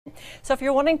So if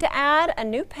you're wanting to add a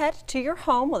new pet to your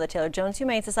home, well, the Taylor Jones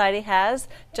Humane Society has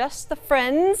just the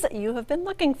friends you have been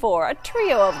looking for. A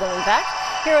trio of them, in fact.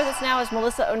 Here with us now is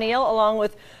Melissa O'Neill, along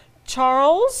with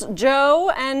Charles,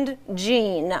 Joe, and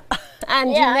Jean.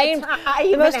 And you named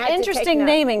the most interesting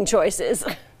naming choices.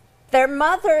 Their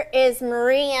mother is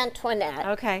Marie Antoinette.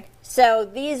 Okay. So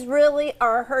these really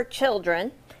are her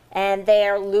children, and they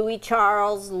are Louis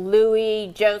Charles,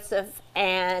 Louis Joseph,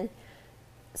 and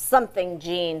something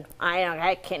Jean.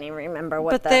 I can't even remember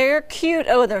what. But they're cute.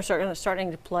 Oh, they're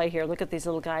starting to play here. Look at these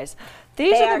little guys.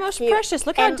 These are the most precious.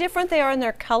 Look how different they are in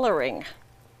their coloring.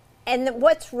 And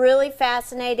what's really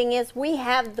fascinating is we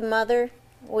have the mother.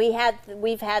 We've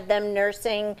had them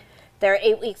nursing. They're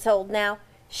 8 weeks old now.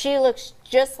 She looks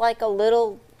just like a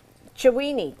little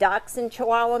Chiweenie, Dachshund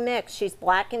Chihuahua mix. She's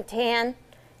black and tan.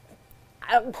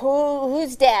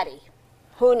 Who's daddy?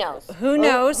 Who knows? Who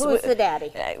knows? Who's the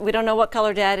daddy? We don't know what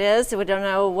color dad is. We don't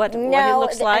know what he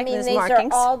looks like. I mean, his these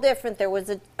markings are all different. There was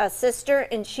a sister,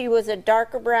 and she was a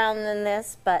darker brown than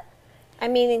this. But I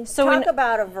mean, talk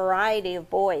about a variety of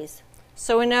boys.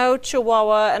 So we know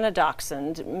Chihuahua and a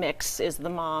Dachshund mix is the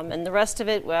mom, and the rest of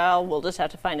it, well, we'll just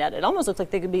have to find out. It almost looks like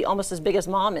they could be almost as big as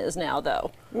mom is now,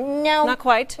 though. No. Not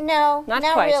quite? No, not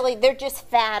quite. Really. They're just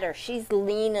fatter. She's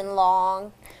lean and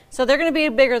long. So they're going to be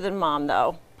bigger than mom,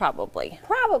 though, probably.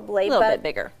 Probably. A little bit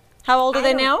bigger. How old are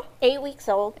they now? 8 weeks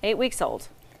old. 8 weeks old.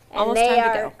 And almost they time to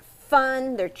are go.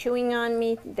 Fun. They're chewing on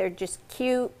me. They're just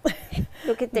cute.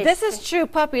 Look at this. This is true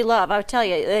puppy love. I tell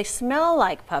you, they smell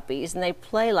like puppies and they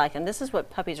play like them. This is what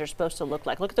puppies are supposed to look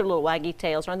like. Look at their little waggy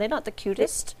tails. Are they not the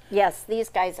cutest? Yes, these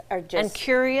guys are just... And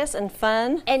curious and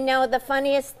fun. And no, the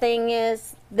funniest thing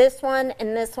is this one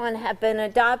and this one have been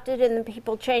adopted, and the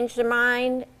people changed their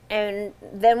mind. And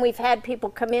then we've had people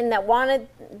come in that wanted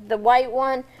the white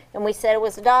one, and we said it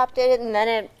was adopted, and then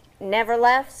it never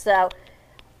left. So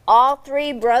all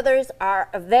three brothers are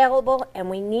available, and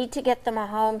we need to get them a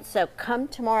home. So come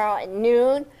tomorrow at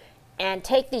noon and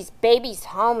take these babies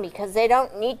home, because they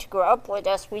don't need to grow up with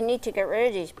us. We need to get rid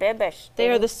of these babies. They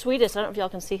are the sweetest. I don't know if y'all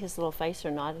can see his little face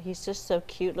or not. He's just so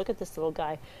cute. Look at this little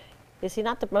guy. Is he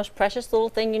not the most precious little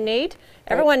thing you need?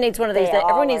 Everyone needs one of these.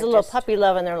 Everyone needs a little puppy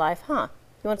love in their life, huh?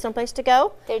 You want someplace to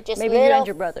go? They're just maybe you and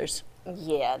your brothers.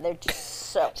 Yeah, they're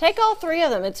just so... Take all three of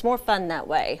them. It's more fun that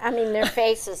way. I mean, their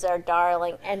faces are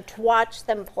darling. And to watch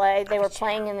them play, they were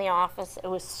playing in the office. It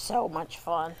was so much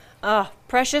fun.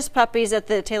 Precious puppies at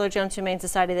the Taylor Jones Humane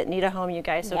Society that need a home, you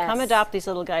guys. So come adopt these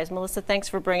little guys. Melissa, thanks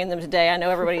for bringing them today. I know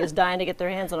everybody is dying to get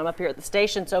their hands on them up here at the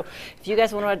station. So if you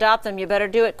guys want to adopt them, you better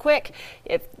do it quick.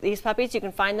 If these puppies, you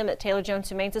can find them at Taylor Jones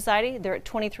Humane Society. They're at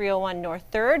 2301 North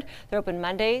 3rd. They're open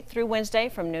Monday through Wednesday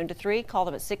from noon to 3. Call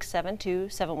them at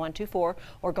 672-7124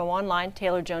 or go online,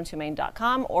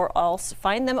 taylorjoneshumane.com, or else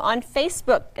find them on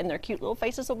Facebook, and their cute little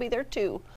faces will be there too.